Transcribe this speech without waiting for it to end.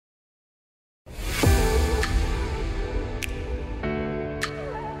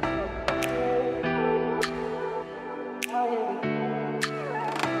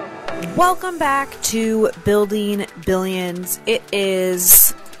Welcome back to Building Billions. It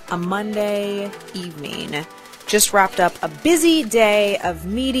is a Monday evening. Just wrapped up a busy day of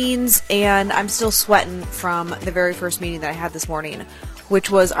meetings, and I'm still sweating from the very first meeting that I had this morning, which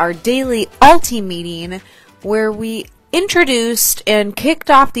was our daily Alti meeting, where we introduced and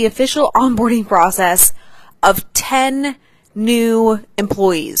kicked off the official onboarding process of 10 new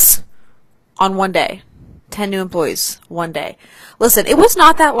employees on one day. 10 new employees one day. Listen, it was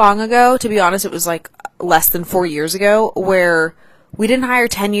not that long ago, to be honest. It was like less than 4 years ago, where we didn't hire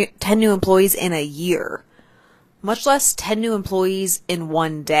 10 new employees in a year, much less 10 new employees in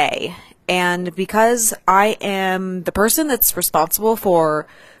one day. And because I am the person that's responsible for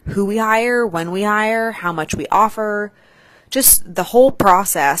who we hire, when we hire, how much we offer, just the whole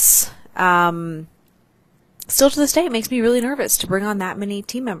process, still to this day, it makes me really nervous to bring on that many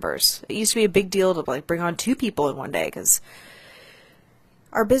team members. It used to be a big deal to bring on 2 people in one day, because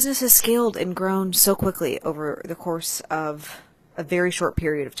our business has scaled and grown so quickly over the course of a very short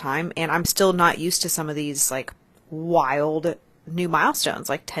period of time, and I'm still not used to some of these wild new milestones,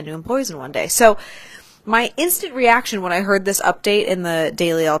 like 10 new employees in one day. So my instant reaction when I heard this update in the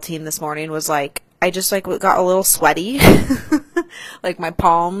Daily L team this morning was I just got a little sweaty. My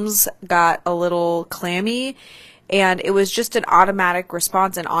palms got a little clammy, and it was just an automatic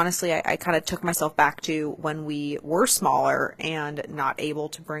response. And honestly, I kind of took myself back to when we were smaller and not able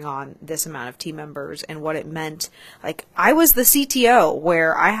to bring on this amount of team members, and what it meant. I was the CTO,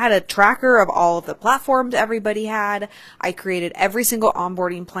 where I had a tracker of all of the platforms everybody had. I created every single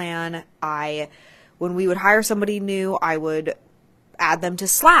onboarding plan. When we would hire somebody new, I would add them to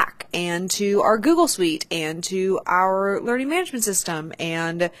Slack and to our Google Suite and to our learning management system,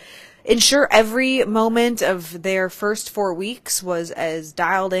 and ensure every moment of their first 4 weeks was as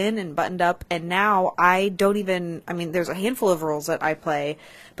dialed in and buttoned up. And now there's a handful of roles that I play,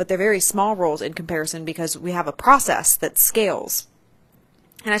 but they're very small roles in comparison, because we have a process that scales.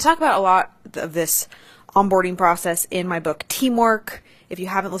 And I talk about a lot of this onboarding process in my book, Teamwork. If you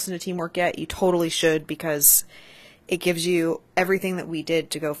haven't listened to Teamwork yet, you totally should, because it gives you everything that we did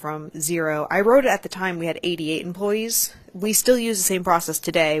to go from 0. I wrote it at the time we had 88 employees. We still use the same process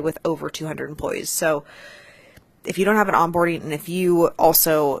today with over 200 employees. So if you don't have an onboarding, and if you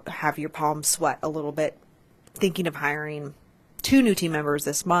also have your palms sweat a little bit thinking of hiring 2 new team members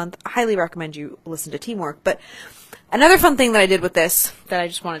this month, I highly recommend you listen to Teamwork. But another fun thing that I did with this that I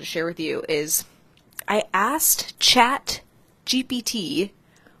just wanted to share with you is I asked ChatGPT,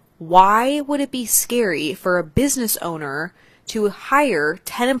 why would it be scary for a business owner to hire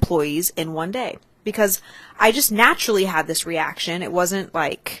 10 employees in one day? Because I just naturally had this reaction. It wasn't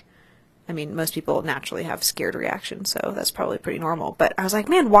most people naturally have scared reactions, so that's probably pretty normal. But I was like,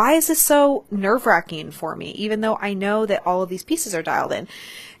 man, why is this so nerve-wracking for me, even though I know that all of these pieces are dialed in?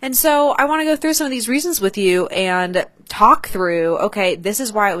 And so I want to go through some of these reasons with you and talk through, okay, this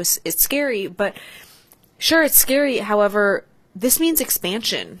is why it's scary, but sure, it's scary. However, this means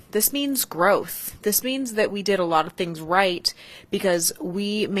expansion. This means growth. This means that we did a lot of things right, because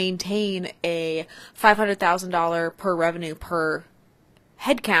we maintain a $500,000 per revenue per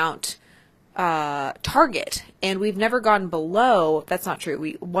headcount target, and we've never gone below. That's not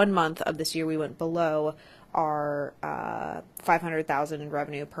true. 1 month of this year we went below our 500,000 in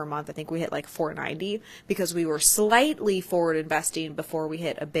revenue per month. I think we hit 490, because we were slightly forward investing before we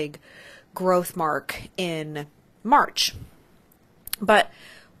hit a big growth mark in March. But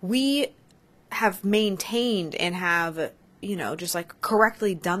we have maintained and have, just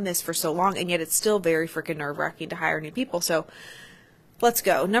correctly done this for so long, and yet it's still very freaking nerve-wracking to hire new people. So let's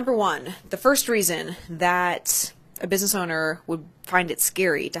go. Number 1, the first reason that a business owner would find it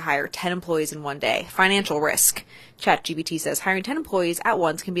scary to hire 10 employees in one day: financial risk. ChatGPT says hiring 10 employees at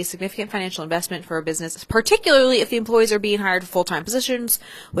once can be a significant financial investment for a business, particularly if the employees are being hired for full-time positions,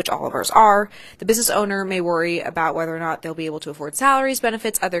 which all of ours are. The business owner may worry about whether or not they'll be able to afford salaries,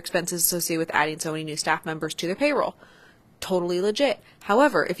 benefits, other expenses associated with adding so many new staff members to their payroll. Totally legit.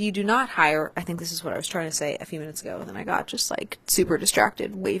 However, if you do not hire, I think this is what I was trying to say a few minutes ago, and then I got just super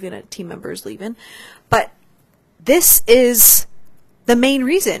distracted waving at team members leaving. But this is the main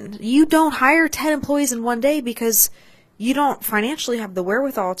reason. You don't hire 10 employees in one day because you don't financially have the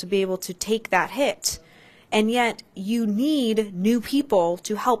wherewithal to be able to take that hit. And yet you need new people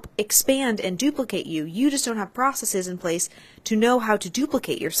to help expand and duplicate you. You just don't have processes in place to know how to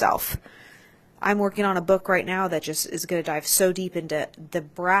duplicate yourself. I'm working on a book right now that just is going to dive so deep into the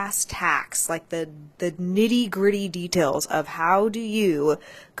brass tacks, the nitty gritty details of how do you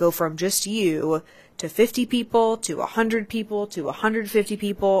go from just you to 50 people, to 100 people, to 150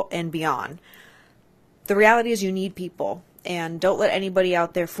 people, and beyond. The reality is you need people. And don't let anybody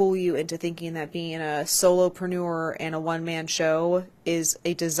out there fool you into thinking that being a solopreneur and a one-man show is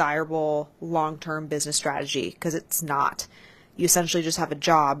a desirable long-term business strategy, because it's not. You essentially just have a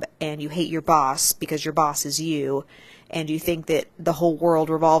job and you hate your boss because your boss is you, and you think that the whole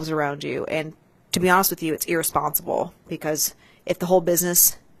world revolves around you. And to be honest with you, it's irresponsible, because if the whole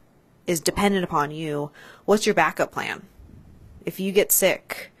business is dependent upon you, what's your backup plan? If you get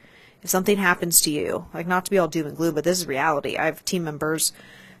sick, if something happens to you, like, not to be all doom and gloom, but this is reality. I have team members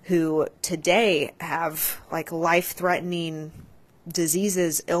who today have like life-threatening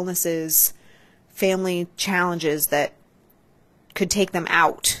diseases, illnesses, family challenges that could take them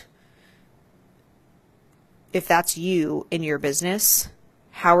out. If that's you in your business,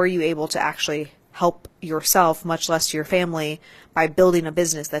 how are you able to actually help yourself, much less your family, by building a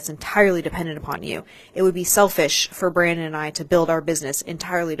business that's entirely dependent upon you? It would be selfish for Brandon and I to build our business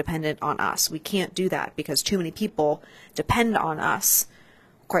entirely dependent on us. We can't do that because too many people depend on us.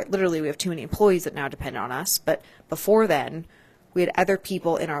 Quite literally, we have too many employees that now depend on us. But before then, we had other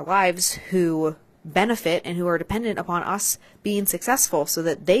people in our lives who benefit and who are dependent upon us being successful so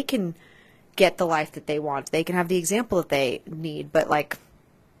that they can get the life that they want. They can have the example that they need. But like,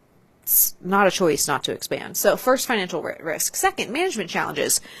 it's not a choice not to expand. So first, financial risk. Second, management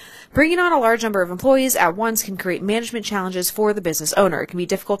challenges. Bringing on a large number of employees at once can create management challenges for the business owner. It can be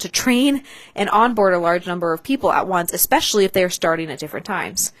difficult to train and onboard a large number of people at once, especially if they are starting at different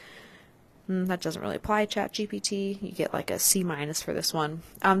times. That doesn't really apply, ChatGPT. You get like a C- for this one.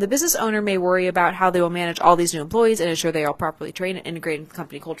 The business owner may worry about how they will manage all these new employees and ensure they are properly trained and integrated into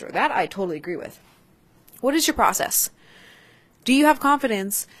company culture. That I totally agree with. What is your process? Do you have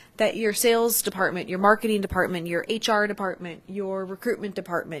confidence that your sales department, your marketing department, your HR department, your recruitment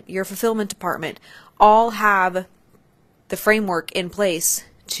department, your fulfillment department all have the framework in place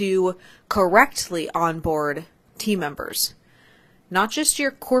to correctly onboard team members? Not just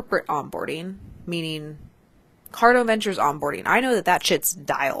your corporate onboarding, meaning Cardone Ventures onboarding. I know that shit's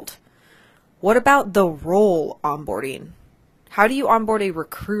dialed. What about the role onboarding? How do you onboard a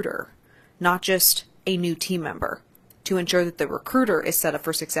recruiter, not just a new team member, to ensure that the recruiter is set up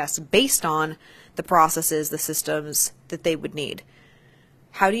for success based on the processes, the systems that they would need?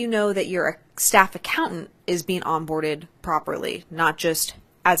 How do you know that your staff accountant is being onboarded properly, not just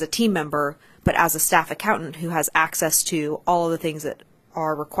as a team member, but as a staff accountant who has access to all of the things that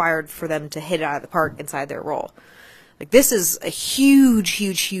are required for them to hit it out of the park inside their role? Like, this is a huge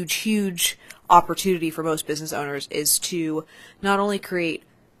opportunity for most business owners, is to not only create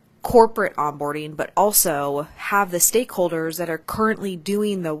corporate onboarding, but also have the stakeholders that are currently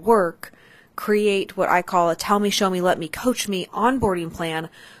doing the work create what I call a tell me, show me, let me, coach me onboarding plan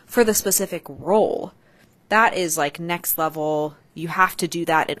for the specific role. That is like next level. You have to do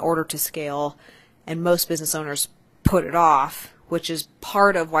that in order to scale, and most business owners put it off, which is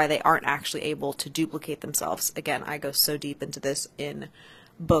part of why they aren't actually able to duplicate themselves. Again, I go so deep into this in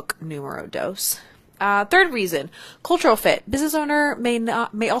book numero dos. Third reason, cultural fit. Business owner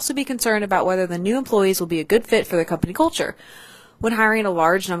may also be concerned about whether the new employees will be a good fit for the company culture. When hiring a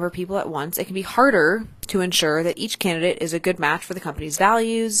large number of people at once, it can be harder to ensure that each candidate is a good match for the company's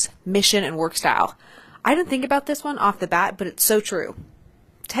values, mission, and work style. I didn't think about this one off the bat, but it's so true.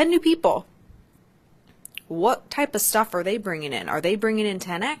 10 new people. What type of stuff are they bringing in? Are they bringing in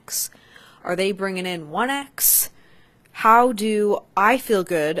 10x? Are they bringing in 1x? How do I feel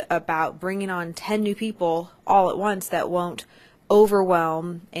good about bringing on 10 new people all at once that won't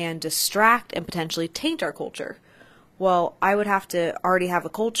overwhelm and distract and potentially taint our culture? Well, I would have to already have a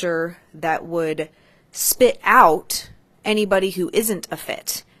culture that would spit out anybody who isn't a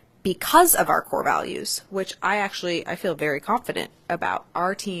fit because of our core values, which I feel very confident about.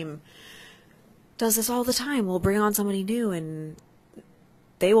 Our team does this all the time. We'll bring on somebody new and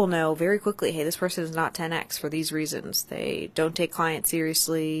they will know very quickly, hey, this person is not 10x for these reasons. They don't take clients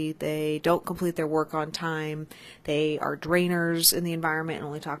seriously. They don't complete their work on time. They are drainers in the environment and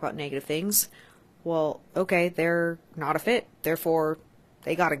only talk about negative things. Well, okay, they're not a fit. Therefore,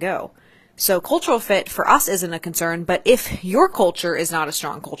 they got to go. So cultural fit for us isn't a concern, but if your culture is not a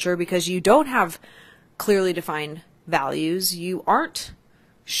strong culture because you don't have clearly defined values, you aren't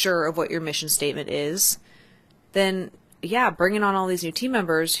sure of what your mission statement is, then yeah, bringing on all these new team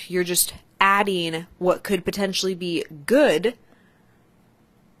members, you're just adding what could potentially be good.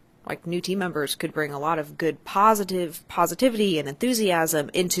 Like, new team members could bring a lot of good positivity and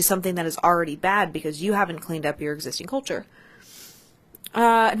enthusiasm into something that is already bad because you haven't cleaned up your existing culture.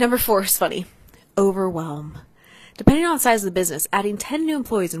 Number 4 is funny. Overwhelm. Depending on the size of the business, adding 10 new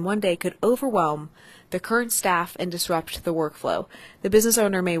employees in one day could overwhelm the current staff and disrupt the workflow. The business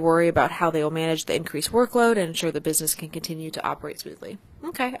owner may worry about how they will manage the increased workload and ensure the business can continue to operate smoothly.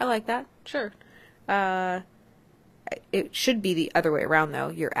 Okay, I like that. Sure. It should be the other way around, though.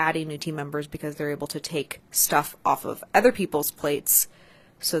 You're adding new team members because they're able to take stuff off of other people's plates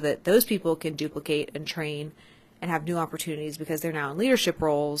so that those people can duplicate and train and have new opportunities because they're now in leadership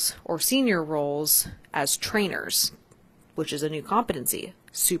roles or senior roles as trainers, which is a new competency,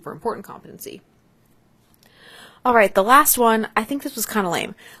 super important competency. All right, the last one, I think this was kind of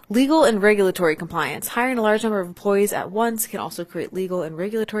lame. Legal and regulatory compliance. Hiring a large number of employees at once can also create legal and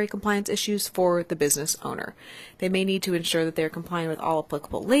regulatory compliance issues for the business owner. They may need to ensure that they're complying with all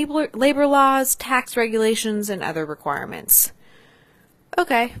applicable labor laws, tax regulations, and other requirements.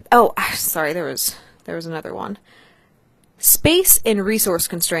 Okay. Oh, sorry, there was another one. Space and resource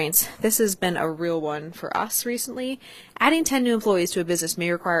constraints. This has been a real one for us recently. Adding 10 new employees to a business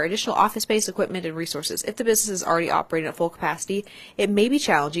may require additional office space, equipment, and resources. If the business is already operating at full capacity, it may be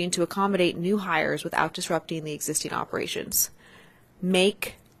challenging to accommodate new hires without disrupting the existing operations.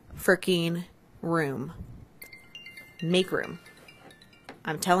 Make freaking room. Make room.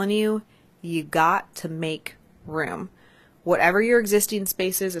 I'm telling you, you got to make room. Whatever your existing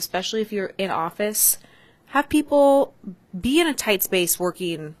space is, especially if you're in office, have people be in a tight space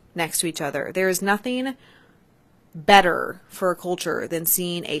working next to each other. There is nothing better for a culture than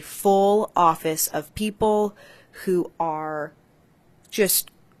seeing a full office of people who are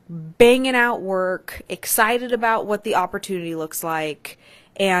just banging out work, excited about what the opportunity looks like,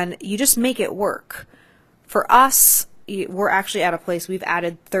 and you just make it work. For us, we're actually at a place we've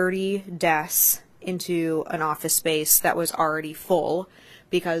added 30 desks into an office space that was already full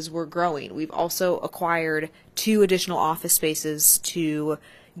because we're growing. We've also acquired 2 additional office spaces to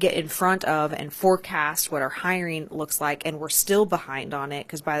get in front of and forecast what our hiring looks like, and we're still behind on it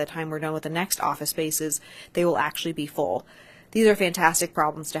because by the time we're done with the next office spaces, they will actually be full. These are fantastic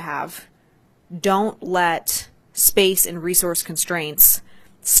problems to have. Don't let space and resource constraints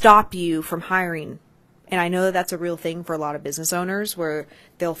stop you from hiring. And I know that that's a real thing for a lot of business owners where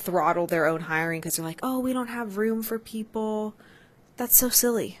they'll throttle their own hiring because they're like, oh, we don't have room for people. That's so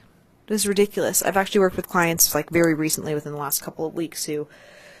silly. It is ridiculous. I've actually worked with clients like very recently within the last couple of weeks who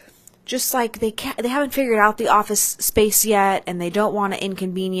just like they haven't figured out the office space yet, and they don't want to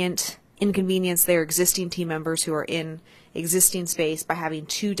inconvenience their existing team members who are in existing space by having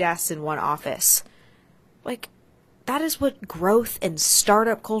 2 desks in one office. Like, that is what growth and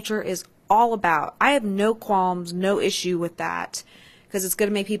startup culture is all about. I have no qualms, no issue with that, because it's going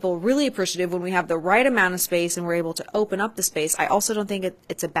to make people really appreciative when we have the right amount of space and we're able to open up the space. I also don't think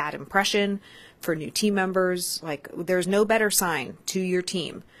it's a bad impression for new team members. Like, there's no better sign to your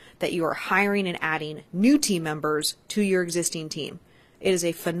team that you are hiring and adding new team members to your existing team. It is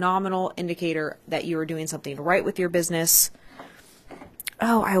a phenomenal indicator that you are doing something right with your business.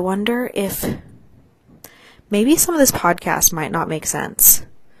 Oh, I wonder if maybe some of this podcast might not make sense,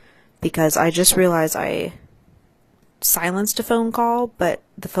 because I just realized I silenced a phone call, but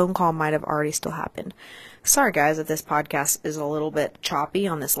the phone call might have already still happened. Sorry guys if this podcast is a little bit choppy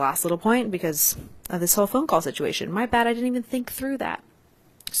on this last little point because of this whole phone call situation. My bad, I didn't even think through that.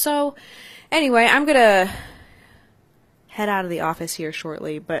 So anyway, I'm gonna head out of the office here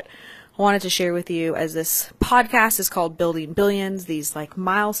shortly, but I wanted to share with you, as this podcast is called Building Billions, these like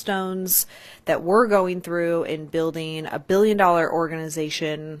milestones that we're going through in building a $1 billion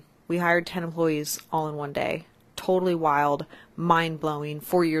organization. We hired 10 employees all in one day. Totally wild, mind-blowing.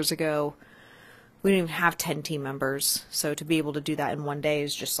 4 years ago, we didn't even have 10 team members, so to be able to do that in one day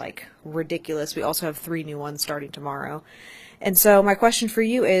is just like ridiculous. We also have 3 new ones starting tomorrow. And so my question for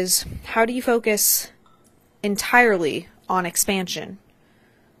you is, how do you focus entirely on expansion?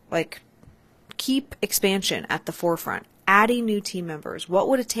 Like, keep expansion at the forefront. Adding new team members. What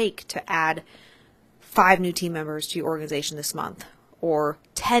would it take to add 5 new team members to your organization this month? Or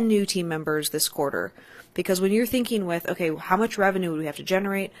 10 new team members this quarter? Because when you're thinking with, okay, how much revenue would we have to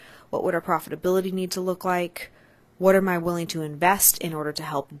generate? What would our profitability need to look like? What am I willing to invest in order to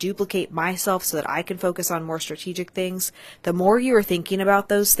help duplicate myself so that I can focus on more strategic things? The more you are thinking about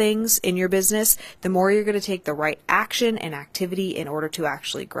those things in your business, the more you're going to take the right action and activity in order to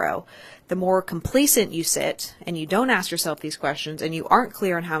actually grow. The more complacent you sit and you don't ask yourself these questions and you aren't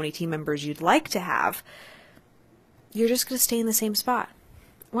clear on how many team members you'd like to have, you're just going to stay in the same spot.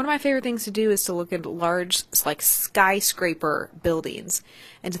 One of my favorite things to do is to look at large, like skyscraper buildings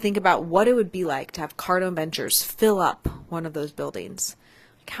and to think about what it would be like to have Cardone Ventures fill up one of those buildings.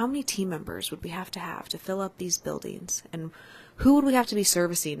 Like, how many team members would we have to fill up these buildings? And who would we have to be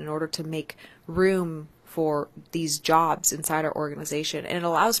servicing in order to make room for these jobs inside our organization. And it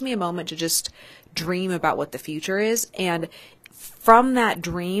allows me a moment to just dream about what the future is. And from that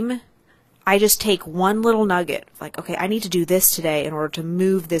dream, I just take one little nugget, like, okay, I need to do this today in order to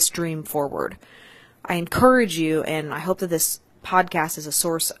move this dream forward. I encourage you, and I hope that this podcast is a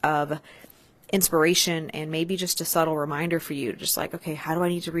source of inspiration and maybe just a subtle reminder for you, just like, okay, how do I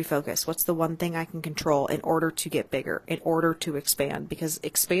need to refocus? What's the one thing I can control in order to get bigger, in order to expand? Because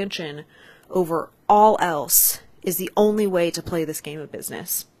expansion over all else is the only way to play this game of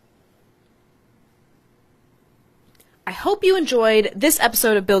business. I hope you enjoyed this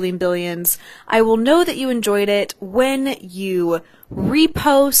episode of Building Billions. I will know that you enjoyed it when you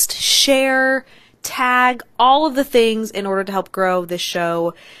repost, share, tag, all of the things in order to help grow this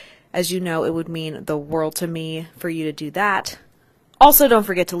show. As you know, it would mean the world to me for you to do that. Also, don't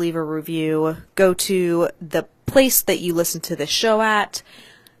forget to leave a review. Go to the place that you listen to this show at.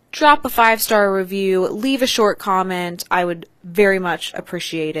 Drop a 5-star review. Leave a short comment. I would very much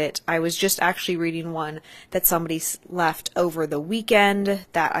appreciate it. I was just actually reading one that somebody left over the weekend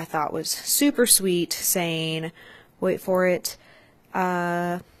that I thought was super sweet, saying, wait for it,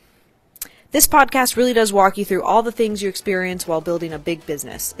 this podcast really does walk you through all the things you experience while building a big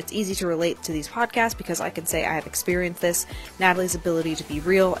business. It's easy to relate to these podcasts because I can say I have experienced this. Natalie's ability to be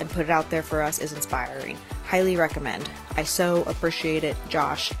real and put it out there for us is inspiring. Highly recommend. I so appreciate it,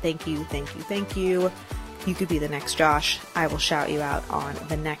 Josh. Thank you, thank you, thank you. You could be the next Josh. I will shout you out on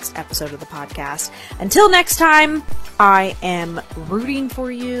the next episode of the podcast. Until next time, I am rooting for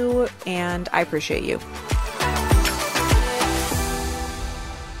you and I appreciate you.